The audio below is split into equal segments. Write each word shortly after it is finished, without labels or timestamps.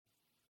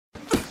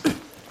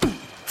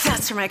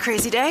That's for my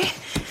crazy day.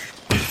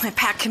 My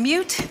packed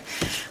commute,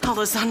 all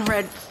those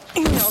unread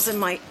emails in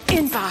my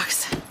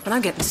inbox. But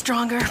I'm getting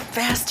stronger,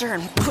 faster,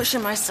 and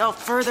pushing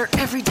myself further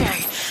every day.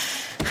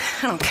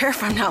 I don't care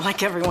if I'm not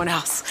like everyone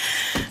else.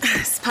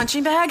 This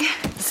punching bag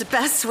is the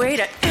best way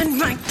to end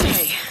my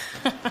day.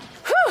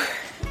 Whew.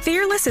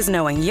 Fearless is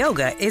knowing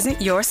yoga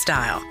isn't your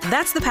style.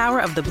 That's the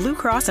power of the Blue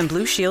Cross and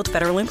Blue Shield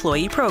Federal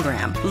Employee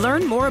Program.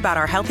 Learn more about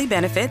our healthy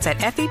benefits at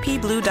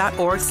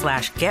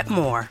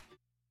fepblue.org/getmore.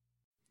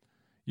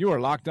 You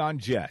are Locked On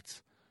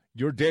Jets,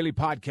 your daily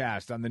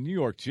podcast on the New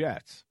York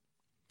Jets.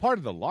 Part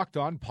of the Locked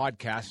On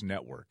Podcast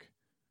Network,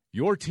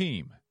 your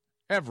team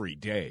every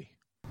day.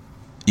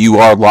 You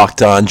are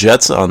Locked On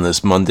Jets on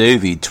this Monday,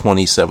 the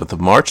 27th of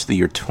March, the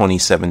year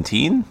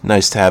 2017.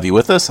 Nice to have you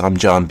with us. I'm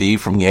John B.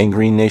 from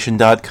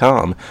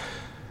GangreneNation.com.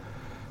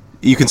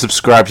 You can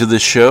subscribe to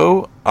this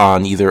show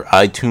on either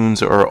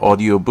iTunes or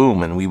Audio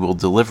Boom, and we will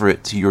deliver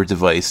it to your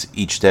device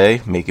each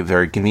day, make it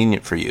very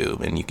convenient for you,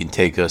 and you can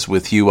take us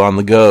with you on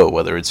the go,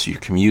 whether it's your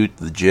commute,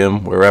 the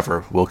gym,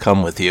 wherever, we'll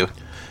come with you.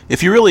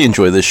 If you really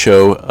enjoy this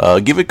show,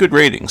 give it good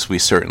ratings. We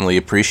certainly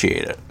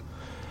appreciate it.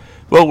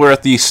 Well, we're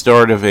at the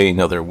start of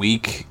another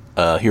week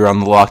here on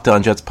the Locked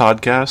On Jets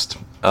podcast.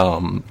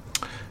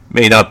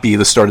 May not be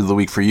the start of the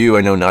week for you.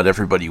 I know not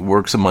everybody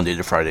works a Monday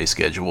to Friday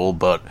schedule,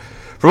 but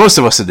for most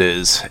of us it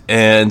is.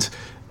 And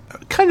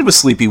kind of a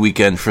sleepy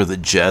weekend for the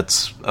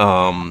Jets.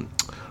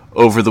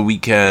 Over the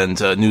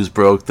weekend, news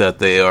broke that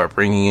they are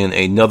bringing in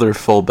another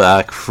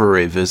fullback for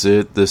a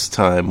visit, this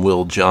time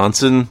Will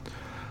Johnson.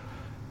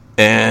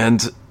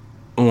 And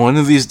one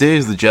of these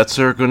days, the Jets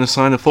are going to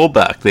sign a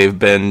fullback. They've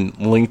been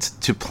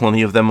linked to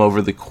plenty of them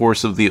over the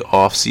course of the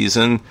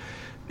offseason.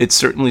 It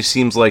certainly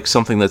seems like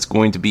something that's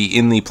going to be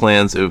in the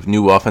plans of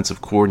new offensive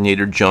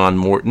coordinator John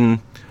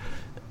Morton.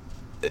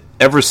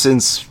 Ever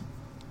since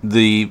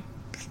the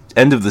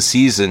end of the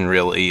season,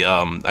 really,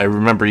 I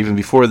remember even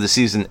before the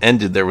season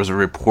ended, there was a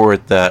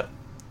report that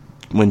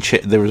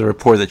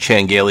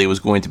Chan Gailey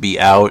was going to be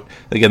out.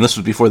 Again, this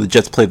was before the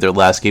Jets played their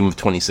last game of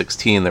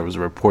 2016. There was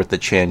a report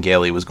that Chan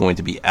Gailey was going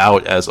to be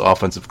out as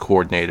offensive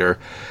coordinator.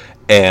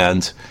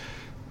 And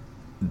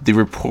the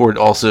report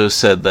also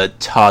said that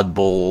Todd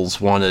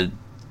Bowles wanted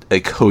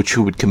a coach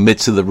who would commit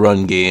to the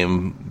run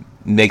game,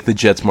 make the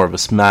Jets more of a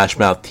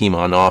smash-mouth team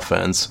on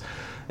offense.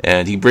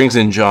 And he brings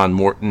in John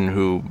Morton,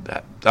 who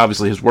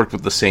obviously has worked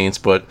with the Saints,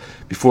 but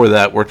before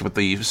that worked with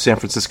the San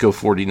Francisco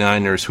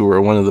 49ers, who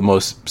are one of the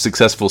most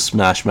successful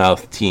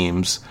smash-mouth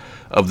teams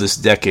of this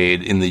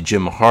decade in the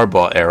Jim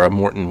Harbaugh era.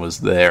 Morton was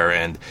there,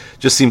 and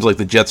just seems like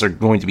the Jets are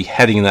going to be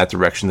heading in that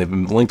direction. They've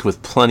been linked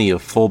with plenty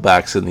of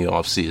fullbacks in the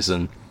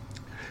offseason,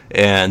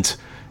 and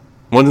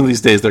one of these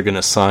days they're going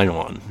to sign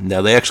one.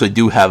 Now, they actually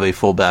do have a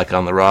fullback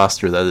on the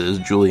roster. That is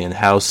Julian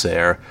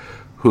Hauser,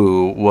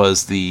 who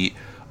was the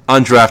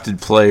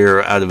undrafted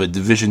player out of a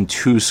Division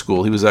II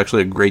school. He was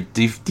actually a great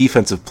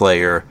defensive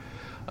player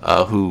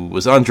who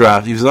was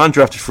undrafted. He was an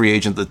undrafted free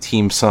agent the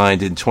team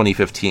signed in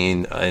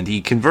 2015, and he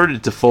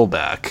converted to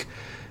fullback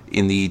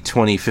in the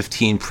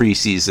 2015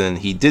 preseason.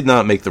 He did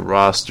not make the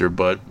roster,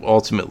 but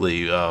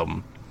ultimately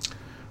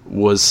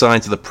was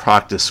signed to the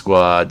practice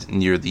squad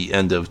near the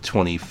end of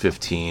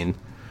 2015.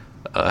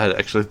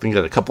 I think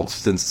had a couple of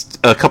stints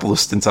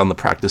on the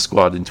practice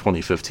squad in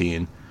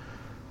 2015,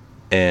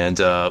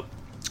 and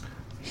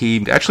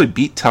he actually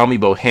beat Tommy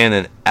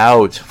Bohannon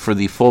out for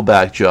the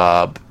fullback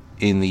job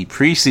in the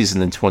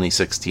preseason in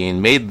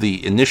 2016, made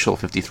the initial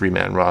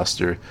 53-man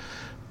roster,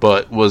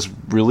 but was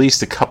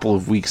released a couple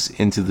of weeks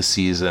into the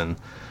season.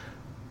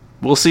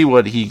 We'll see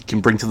what he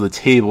can bring to the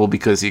table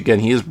because, again,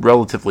 he is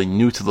relatively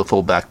new to the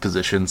fullback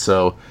position,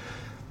 so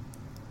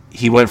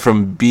he went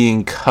from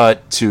being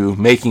cut to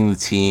making the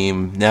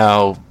team.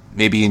 Now,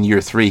 maybe in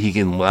year 3, he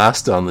can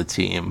last on the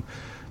team.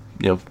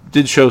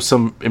 Did show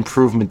some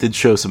improvement, did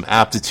show some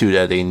aptitude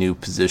at a new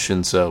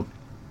position, so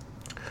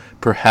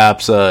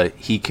perhaps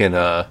he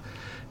can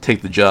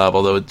take the job,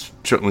 although it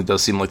certainly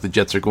does seem like the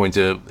Jets are going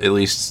to at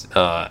least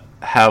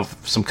have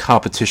some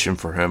competition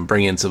for him,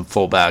 bring in some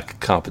fullback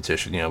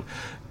competition,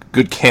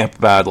 good camp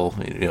battle.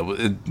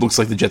 It looks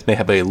like the Jets may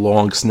have a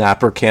long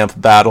snapper camp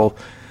battle.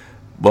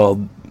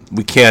 Well,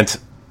 we can't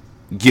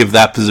give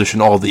that position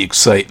all the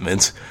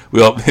excitement.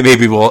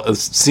 It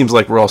seems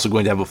like we're also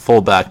going to have a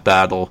fullback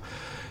battle,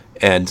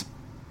 and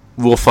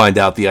we'll find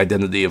out the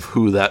identity of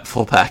who that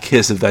fullback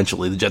is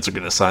eventually. The Jets are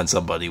going to sign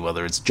somebody,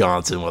 whether it's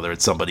Johnson, whether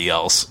it's somebody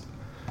else.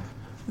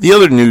 The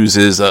other news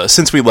is,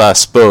 since we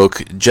last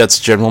spoke, Jets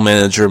general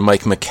manager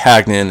Mike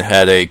Maccagnan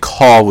had a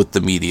call with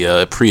the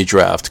media, a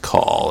pre-draft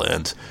call,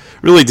 and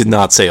really did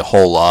not say a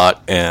whole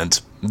lot, and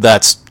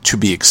that's to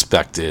be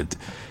expected.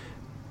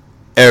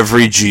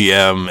 Every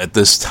GM at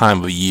this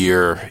time of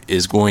year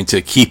is going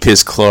to keep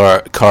his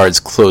cards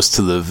close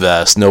to the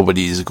vest.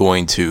 Nobody's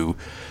going to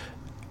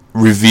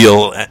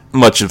reveal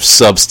much of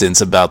substance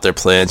about their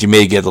plans. You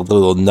may get a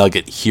little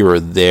nugget here or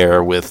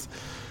there with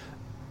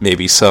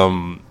maybe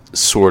some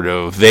sort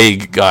of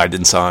vague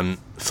guidance on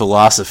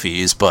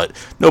philosophies, but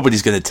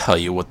nobody's going to tell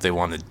you what they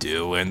want to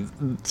do, and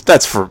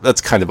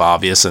that's kind of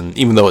obvious. And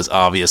even though it's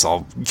obvious,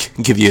 I'll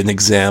give you an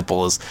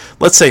example. Is,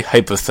 let's say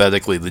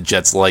hypothetically the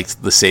Jets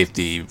liked the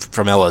safety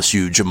from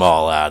LSU,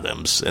 Jamal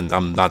Adams, and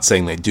I'm not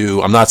saying they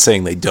do, I'm not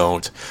saying they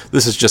don't.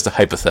 This is just a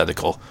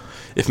hypothetical.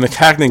 If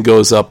Maccagnan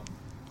goes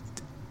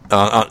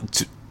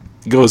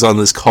on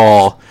this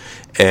call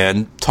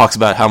and talks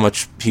about how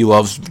much he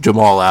loves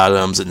Jamal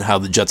Adams and how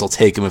the Jets will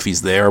take him if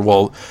he's there,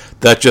 well,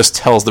 that just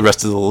tells the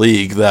rest of the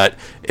league that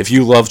if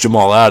you love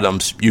Jamal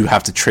Adams, you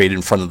have to trade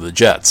in front of the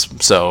Jets.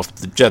 So if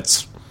the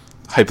Jets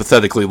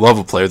hypothetically love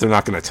a player, they're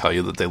not going to tell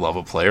you that they love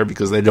a player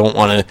because they don't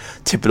want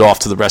to tip it off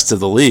to the rest of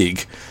the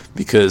league,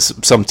 because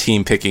some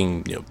team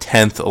picking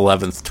 10th,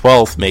 11th,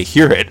 12th may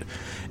hear it,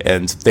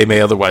 and they may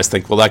otherwise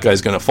think, well, that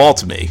guy's going to fall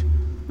to me.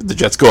 The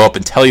Jets go up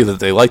and tell you that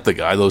they like the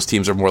guy, those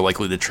teams are more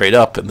likely to trade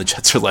up, and the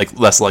Jets are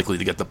less likely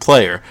to get the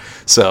player.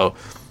 So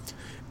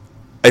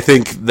I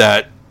think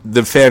that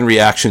the fan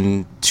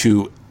reaction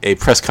to a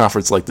press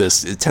conference like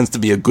this, it tends to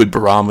be a good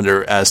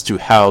barometer as to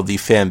how the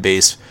fan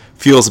base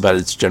feels about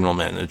its general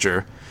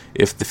manager.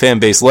 If the fan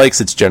base likes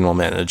its general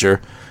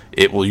manager,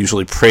 it will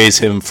usually praise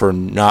him for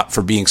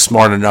being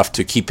smart enough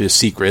to keep his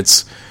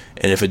secrets.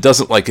 And if it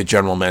doesn't like a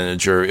general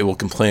manager, it will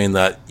complain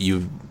that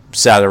you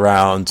sat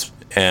around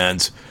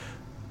and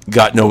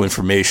got no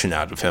information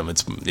out of him.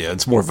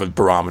 It's more of a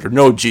barometer.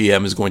 No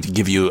GM is going to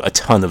give you a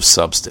ton of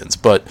substance,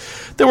 but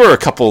there were a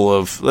couple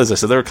of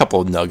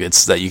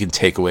nuggets that you can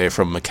take away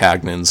from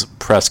Maccagnan's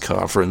press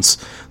conference.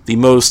 The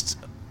most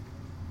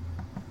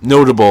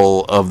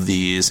notable of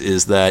these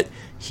is that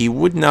he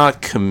would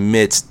not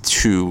commit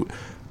to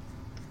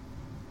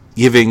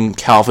giving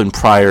Calvin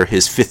Pryor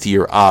his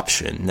 5th-year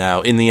option.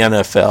 Now, in the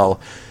NFL,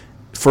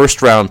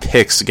 first-round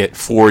picks get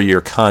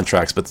 4-year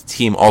contracts, but the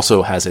team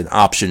also has an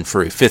option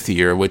for a 5th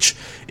year, which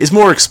is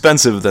more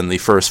expensive than the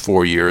first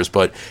 4 years,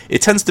 but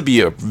it tends to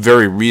be a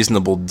very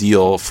reasonable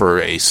deal for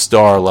a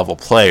star-level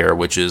player,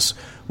 which is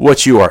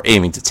what you are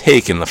aiming to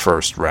take in the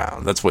first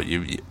round. That's what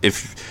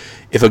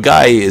if a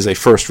guy is a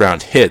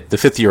first-round hit, the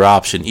 5th-year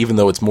option, even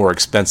though it's more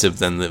expensive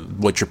than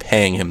what you're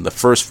paying him the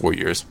first 4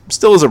 years,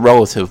 still is a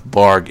relative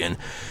bargain.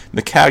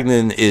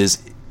 Maccagnan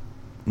is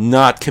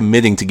not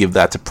committing to give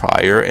that to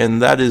Pryor,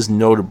 and that is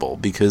notable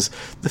because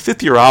the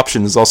 5th-year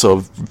option is also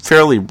a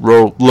fairly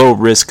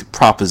low-risk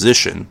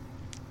proposition.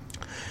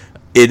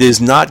 It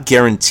is not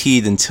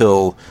guaranteed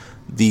until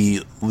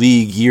the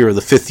league year,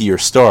 the 5th year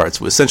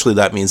starts. What essentially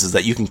that means is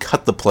that you can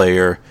cut the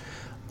player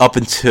up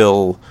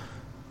until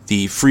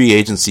the free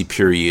agency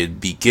period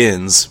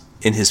begins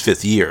in his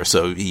 5th year.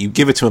 So you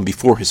give it to him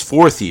before his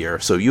 4th year,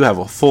 so you have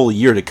a full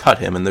year to cut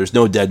him, and there's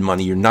no dead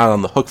money. You're not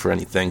on the hook for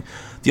anything.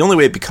 The only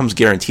way it becomes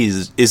guaranteed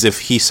is if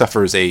he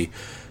suffers a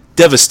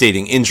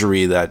devastating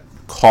injury that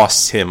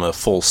costs him a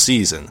full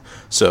season.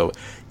 So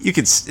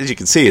as you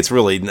can see, it's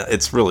really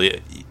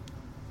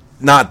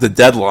not the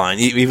deadline.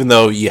 Even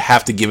though you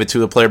have to give it to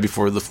the player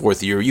before the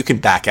 4th year, you can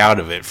back out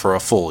of it for a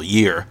full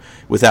year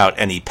without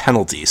any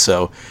penalty.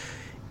 So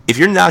if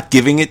you're not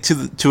giving it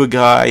to a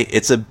guy,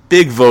 it's a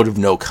big vote of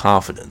no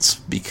confidence,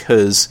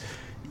 because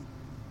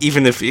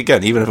even if a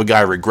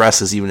guy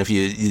regresses, even if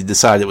you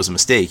decide it was a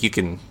mistake, you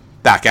can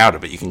back out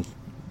of it. You can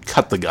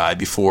cut the guy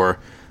before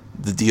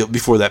that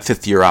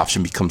 5th year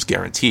option becomes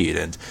guaranteed.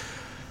 And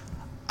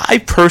I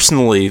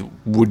personally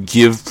would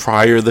give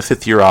Pryor the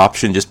 5th year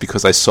option just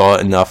because I saw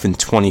enough in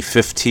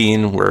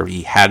 2015 where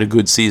he had a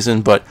good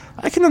season, but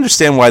I can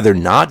understand why they're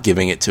not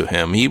giving it to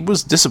him. He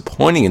was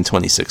disappointing in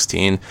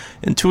 2016,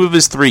 and 2 of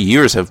his 3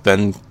 years have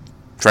been,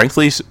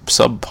 frankly,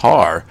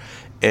 subpar.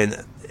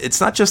 And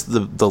it's not just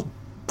the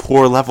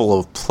poor level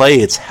of play,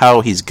 it's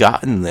how he's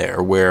gotten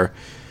there, where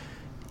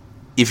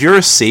if you're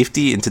a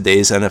safety in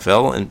today's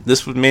NFL, and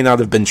this may not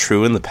have been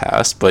true in the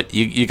past, but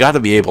you got to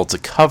be able to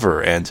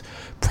cover, and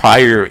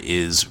Pryor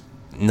is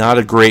not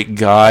a great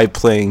guy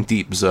playing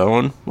deep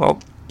zone.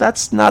 Well,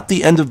 that's not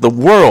the end of the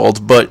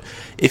world, but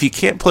if you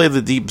can't play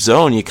the deep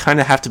zone, you kind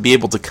of have to be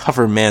able to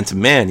cover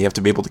man-to-man. You have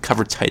to be able to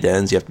cover tight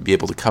ends. You have to be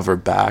able to cover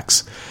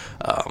backs.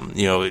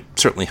 It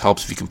certainly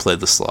helps if you can play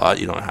the slot.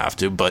 You don't have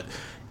to, but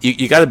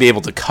you got to be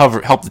able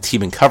to help the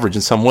team in coverage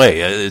in some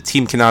way. A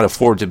team cannot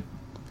afford to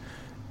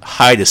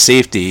hide a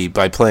safety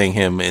by playing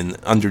him in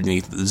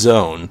underneath the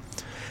zone.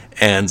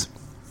 And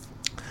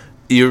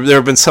there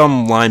have been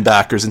some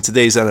linebackers in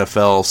today's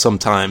NFL,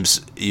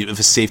 sometimes if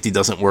a safety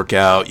doesn't work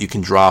out, you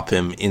can drop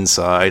him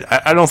inside.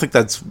 I don't think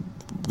that's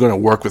going to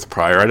work with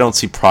Pryor. I don't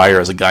see Pryor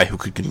as a guy who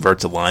could convert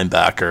to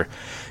linebacker.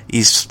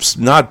 He's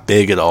not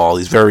big at all.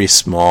 He's very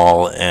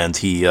small, and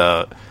he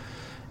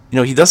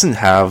doesn't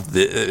have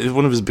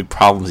one of his big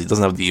problems. He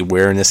doesn't have the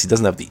awareness. He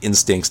doesn't have the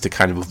instincts to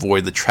kind of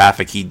avoid the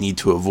traffic he'd need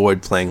to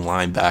avoid playing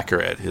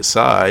linebacker at his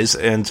size.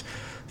 And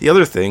the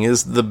other thing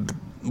is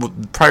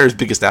Pryor's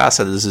biggest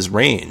asset is his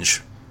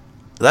range.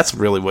 That's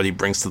really what he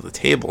brings to the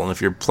table. And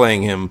if you're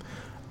playing him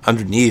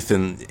underneath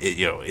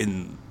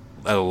in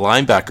at a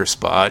linebacker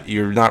spot,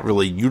 you're not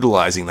really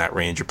utilizing that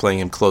range. You're playing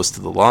him close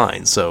to the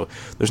line. So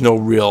there's no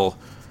real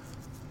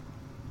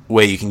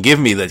way you can give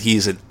me that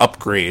he's an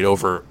upgrade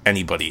over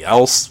anybody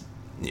else.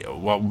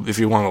 well, if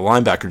you want a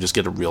linebacker, just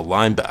get a real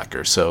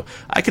linebacker. So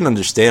I can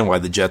understand why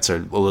the Jets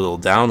are a little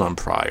down on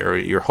Pryor.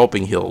 You're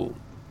hoping he'll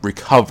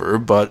recover,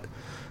 but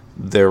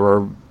there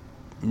are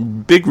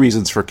big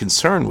reasons for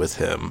concern with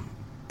him.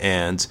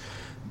 And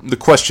the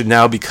question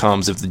now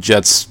becomes, if the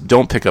Jets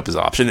don't pick up his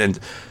option, and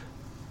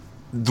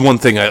the one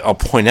thing I'll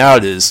point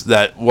out is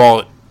that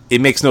while it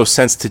makes no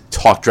sense to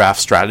talk draft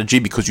strategy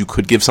because you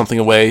could give something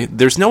away,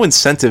 there's no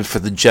incentive for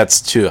the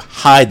Jets to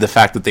hide the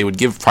fact that they would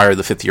give Pryor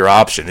the fifth-year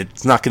option.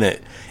 It's not going to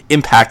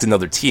impact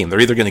another team. They're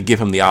either going to give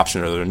him the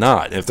option or they're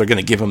not. And if they're going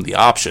to give him the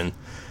option,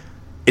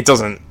 it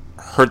doesn't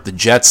hurt the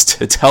Jets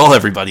to tell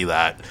everybody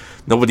that.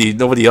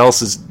 Nobody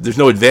else is. There's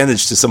no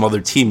advantage to some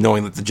other team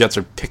knowing that the Jets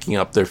are picking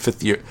up their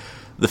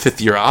the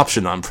fifth-year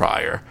option on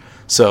Pryor.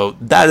 So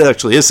that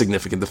actually is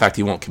significant, the fact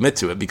he won't commit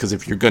to it, because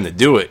if you're going to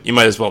do it, you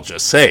might as well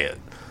just say it.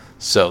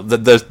 So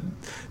and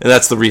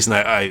that's the reason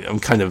I'm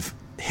kind of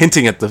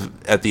hinting at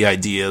the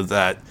idea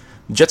that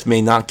Jets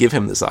may not give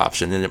him this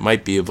option, and it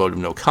might be a vote of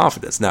no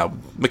confidence. Now,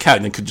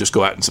 Maccagnan could just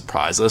go out and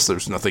surprise us.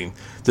 There's nothing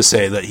to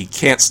say that he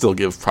can't still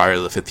give Pryor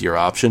the fifth-year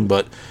option,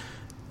 but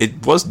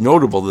it was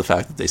notable the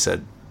fact that they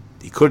said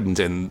he couldn't,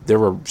 and there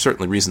were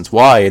certainly reasons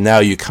why, and now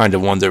you kind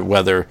of wonder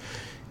whether,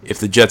 if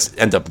the Jets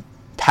end up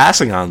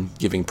passing on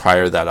giving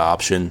Pryor that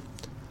option,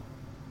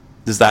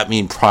 does that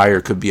mean Pryor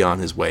could be on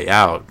his way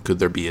out? Could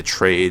there be a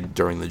trade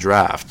during the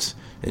draft?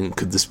 And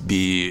could this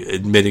be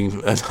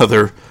admitting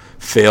another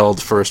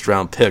failed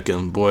first-round pick?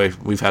 And boy,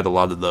 we've had a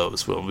lot of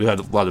those. Well, we've had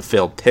a lot of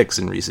failed picks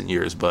in recent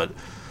years, but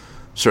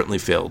certainly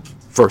failed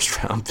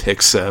first-round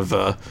picks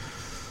have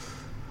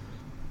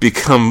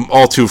become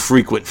all too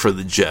frequent for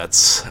the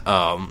Jets.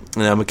 Now,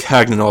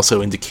 Maccagnan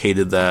also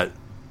indicated that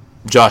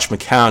Josh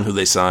McCown, who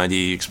they signed,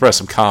 he expressed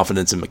some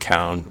confidence in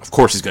McCown. Of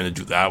course he's going to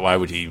do that. Why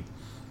would he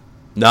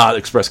not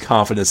express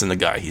confidence in the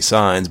guy he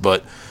signs?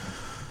 But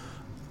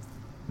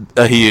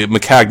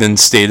Maccagnan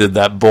stated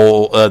that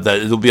that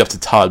it'll be up to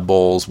Todd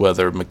Bowles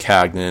whether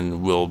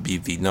Maccagnan will be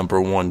the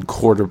number one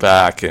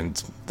quarterback,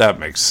 and that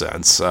makes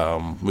sense.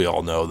 We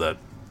all know that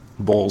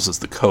Bowles is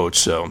the coach,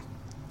 so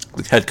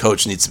the head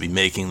coach needs to be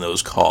making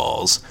those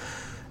calls.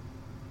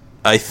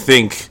 I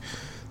think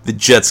the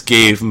Jets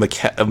gave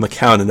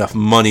McCown enough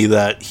money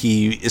that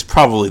he is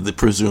probably the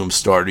presumed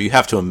starter. You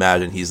have to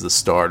imagine he's the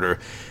starter.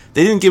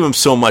 They didn't give him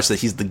so much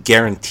that he's the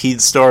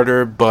guaranteed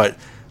starter, but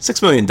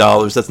 $6 million,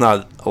 that's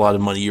not a lot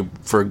of money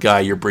for a guy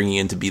you're bringing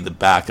in to be the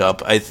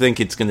backup. I think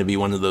it's going to be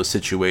one of those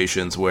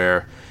situations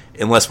where,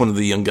 unless one of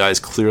the young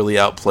guys clearly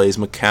outplays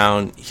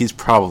McCown, he's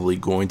probably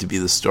going to be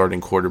the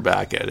starting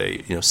quarterback at a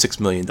 $6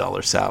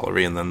 million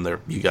salary, and then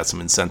you got some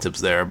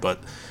incentives there. But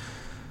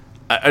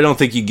I don't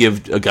think you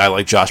give a guy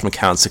like Josh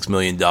McCown $6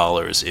 million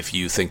if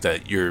you think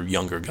that your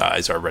younger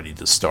guys are ready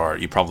to start.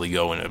 You probably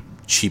go in a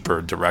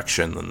cheaper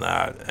direction than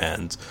that.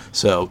 And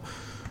so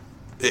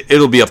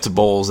it'll be up to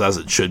Bowles, as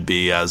it should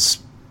be, as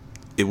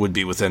it would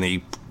be with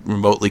any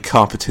remotely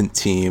competent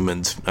team.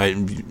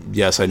 And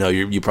yes, I know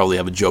you probably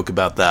have a joke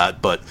about that,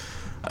 but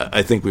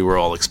I think we were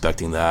all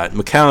expecting that.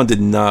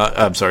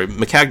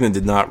 Maccagnan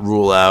did not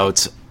rule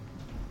out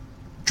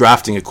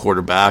drafting a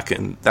quarterback,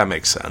 and that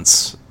makes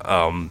sense.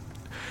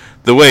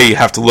 The way you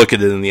have to look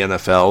at it in the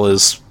NFL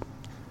is,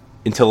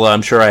 until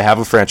I'm sure I have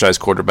a franchise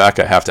quarterback,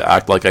 I have to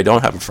act like I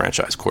don't have a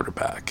franchise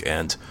quarterback.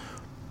 And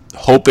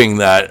hoping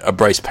that a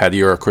Bryce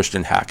Petty or a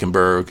Christian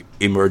Hackenberg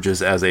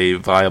emerges as a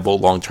viable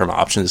long-term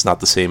option is not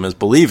the same as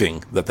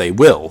believing that they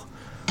will.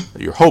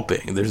 You're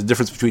hoping. There's a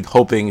difference between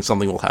hoping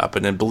something will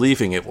happen and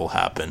believing it will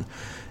happen.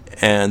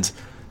 And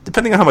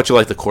depending on how much you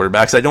like the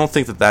quarterbacks, I don't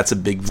think that that's a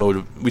big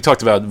vote. We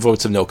talked about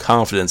votes of no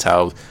confidence,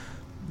 how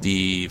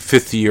the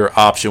fifth-year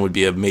option would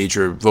be a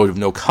major vote of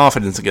no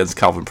confidence against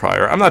Calvin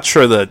Pryor. I'm not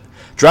sure that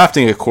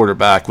drafting a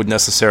quarterback would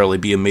necessarily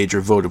be a major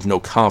vote of no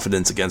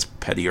confidence against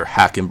Petty or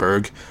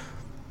Hackenberg.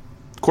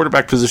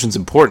 Quarterback position's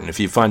important. If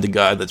you find a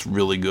guy that's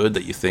really good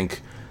that you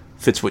think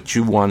fits what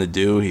you want to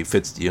do, he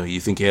fits, you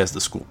think he has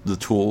the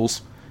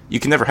tools. You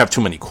can never have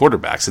too many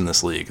quarterbacks in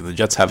this league. The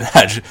Jets have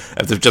had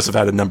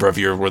a number of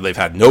years where they've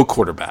had no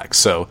quarterbacks,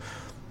 so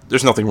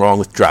there's nothing wrong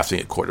with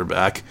drafting a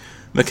quarterback.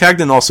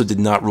 Maccagnan also did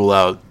not rule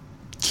out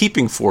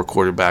keeping 4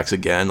 quarterbacks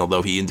again,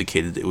 although he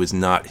indicated it was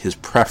not his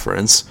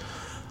preference.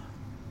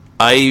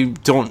 I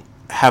don't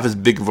have as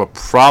big of a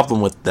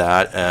problem with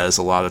that as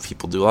a lot of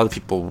people do. A lot of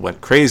people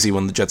went crazy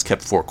when the Jets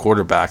kept 4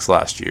 quarterbacks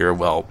last year.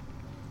 Well,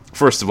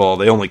 first of all,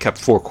 they only kept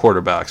 4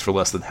 quarterbacks for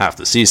less than half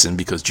the season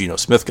because Geno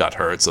Smith got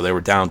hurt, so they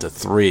were down to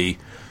 3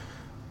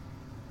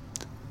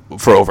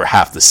 for over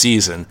half the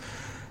season.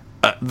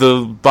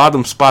 The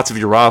bottom spots of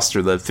your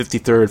roster, the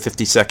 53rd,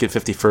 52nd,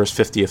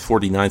 51st, 50th,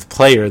 49th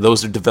player,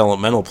 those are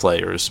developmental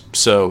players.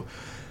 So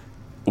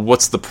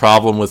what's the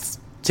problem with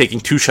taking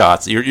 2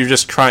 shots? You're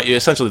just trying.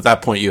 Essentially, at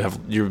that point, you have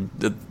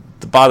the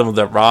bottom of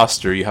that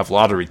roster. You have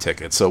lottery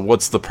tickets. So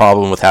what's the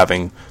problem with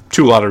having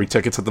 2 lottery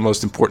tickets at the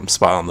most important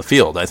spot on the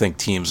field? I think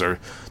teams are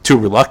too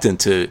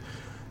reluctant to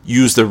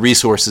use their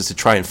resources to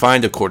try and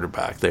find a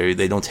quarterback.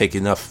 They don't take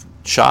enough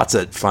shots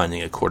at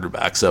finding a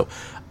quarterback. So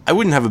I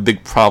wouldn't have a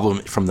big problem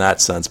from that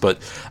sense. But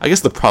I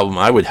guess the problem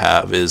I would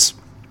have is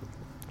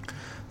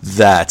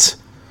that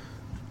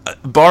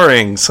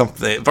barring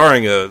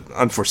a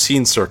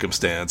unforeseen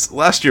circumstance,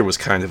 last year was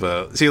kind of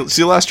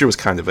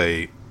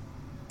a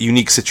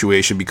unique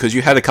situation because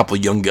you had a couple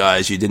of young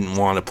guys you didn't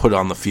want to put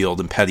on the field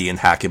in Petty and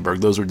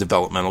Hackenberg. Those were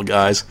developmental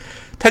guys.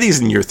 Petty's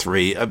in year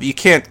 3. You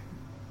can't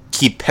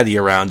keep Petty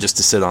around just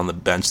to sit on the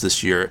bench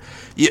this year.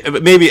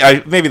 Maybe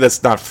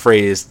that's not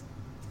phrased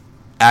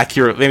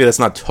accurate. Maybe that's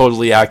not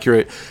totally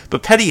accurate.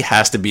 But Petty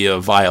has to be a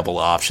viable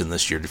option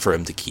this year for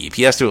him to keep.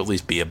 He has to at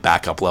least be a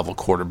backup level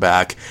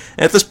quarterback.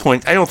 And at this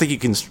point, I don't think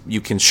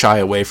you can shy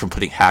away from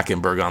putting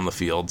Hackenberg on the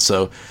field.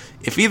 So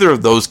if either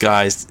of those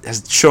guys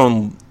has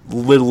shown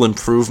little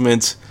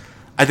improvement,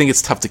 I think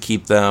it's tough to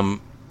keep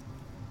them.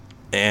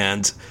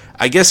 And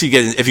I guess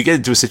if you get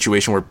into a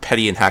situation where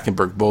Petty and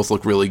Hackenberg both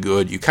look really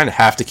good, you kind of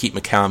have to keep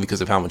McCown because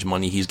of how much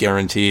money he's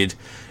guaranteed,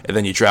 and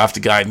then you draft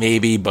a guy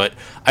maybe, but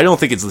I don't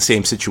think it's the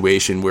same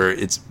situation where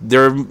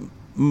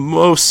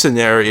most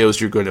scenarios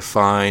you're going to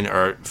find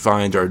are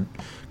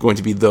going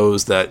to be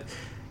those that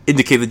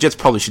indicate the Jets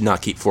probably should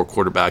not keep 4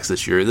 quarterbacks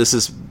this year.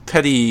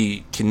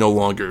 Petty can no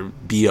longer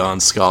be on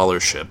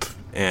scholarship,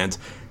 and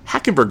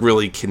Hackenberg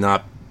really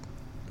cannot.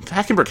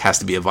 Hackenberg has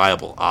to be a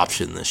viable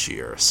option this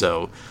year.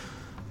 So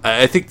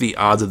I think the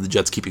odds of the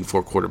Jets keeping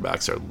 4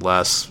 quarterbacks are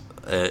less.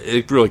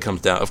 It really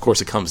comes down. Of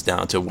course, it comes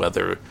down to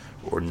whether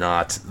or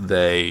not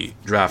they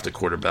draft a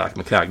quarterback.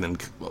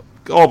 Maccagnan,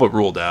 all but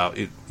ruled out.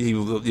 No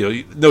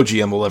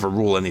GM will ever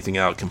rule anything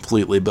out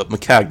completely. But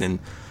Maccagnan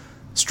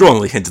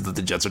strongly hinted that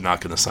the Jets are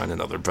not going to sign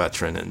another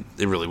veteran, and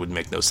it really would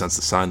make no sense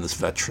to sign this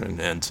veteran.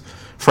 And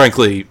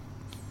frankly,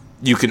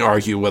 you can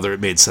argue whether it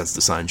made sense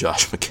to sign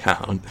Josh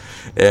McCown.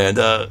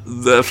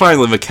 And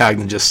finally,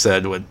 Maccagnan just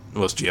said what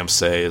most GMs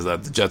say, is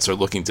that the Jets are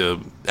looking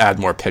to add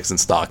more picks and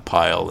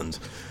stockpile. And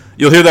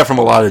you'll hear that from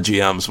a lot of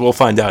GMs. We'll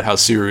find out how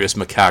serious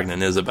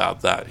Maccagnan is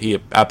about that. He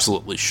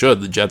absolutely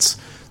should. The Jets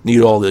need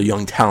all the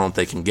young talent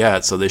they can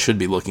get, so they should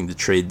be looking to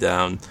trade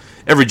down.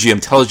 Every GM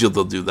tells you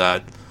they'll do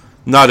that.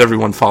 Not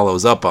everyone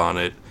follows up on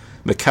it.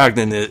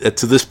 Maccagnan,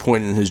 to this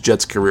point in his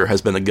Jets career,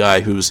 has been a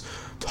guy who's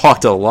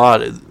talked a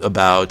lot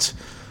about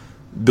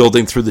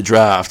building through the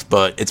draft,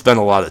 but it's been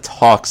a lot of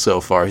talk so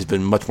far. He's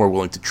been much more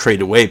willing to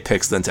trade away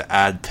picks than to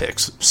add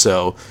picks.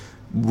 So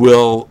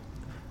will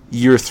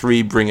year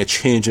 3 bring a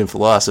change in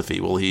philosophy?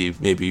 Will he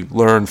maybe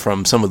learn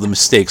from some of the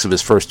mistakes of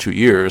his first 2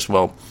 years?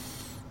 Well,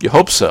 you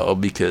hope so,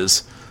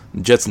 because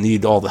the Jets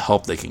need all the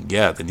help they can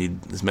get. They need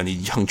as many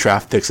young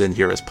draft picks in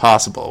here as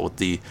possible. With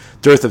the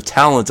dearth of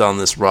talent on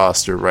this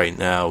roster right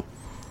now,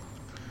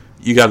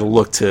 you got to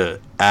look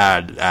to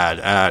add,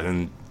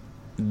 and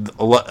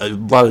a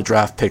lot of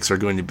draft picks are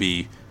going to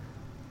be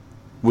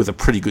with a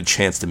pretty good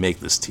chance to make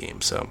this team.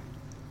 So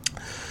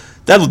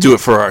that'll do it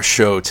for our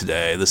show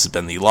today. This has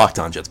been the Locked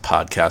On Jets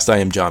podcast. I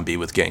am John B.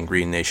 with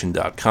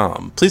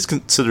GangreneNation.com. Please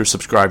consider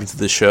subscribing to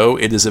this show.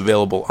 It is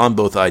available on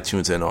both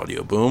iTunes and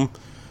Audio Boom.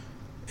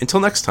 Until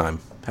next time,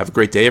 have a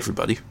great day,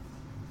 everybody.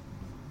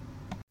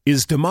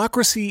 Is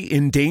democracy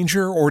in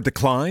danger or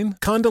decline?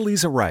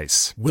 Condoleezza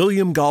Rice,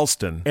 William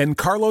Galston, and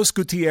Carlos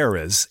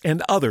Gutierrez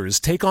and others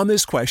take on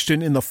this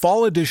question in the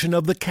fall edition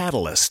of The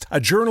Catalyst, a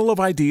journal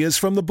of ideas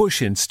from the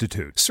Bush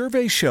Institute.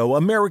 Surveys show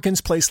Americans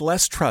place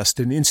less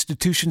trust in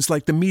institutions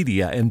like the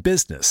media and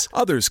business.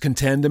 Others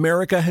contend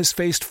America has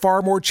faced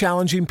far more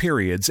challenging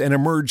periods and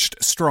emerged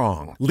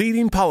strong.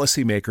 Leading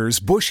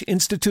policymakers, Bush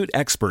Institute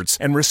experts,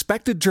 and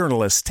respected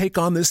journalists take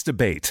on this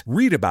debate.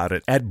 Read about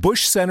it at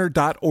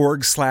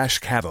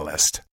bushcenter.org/catalyst.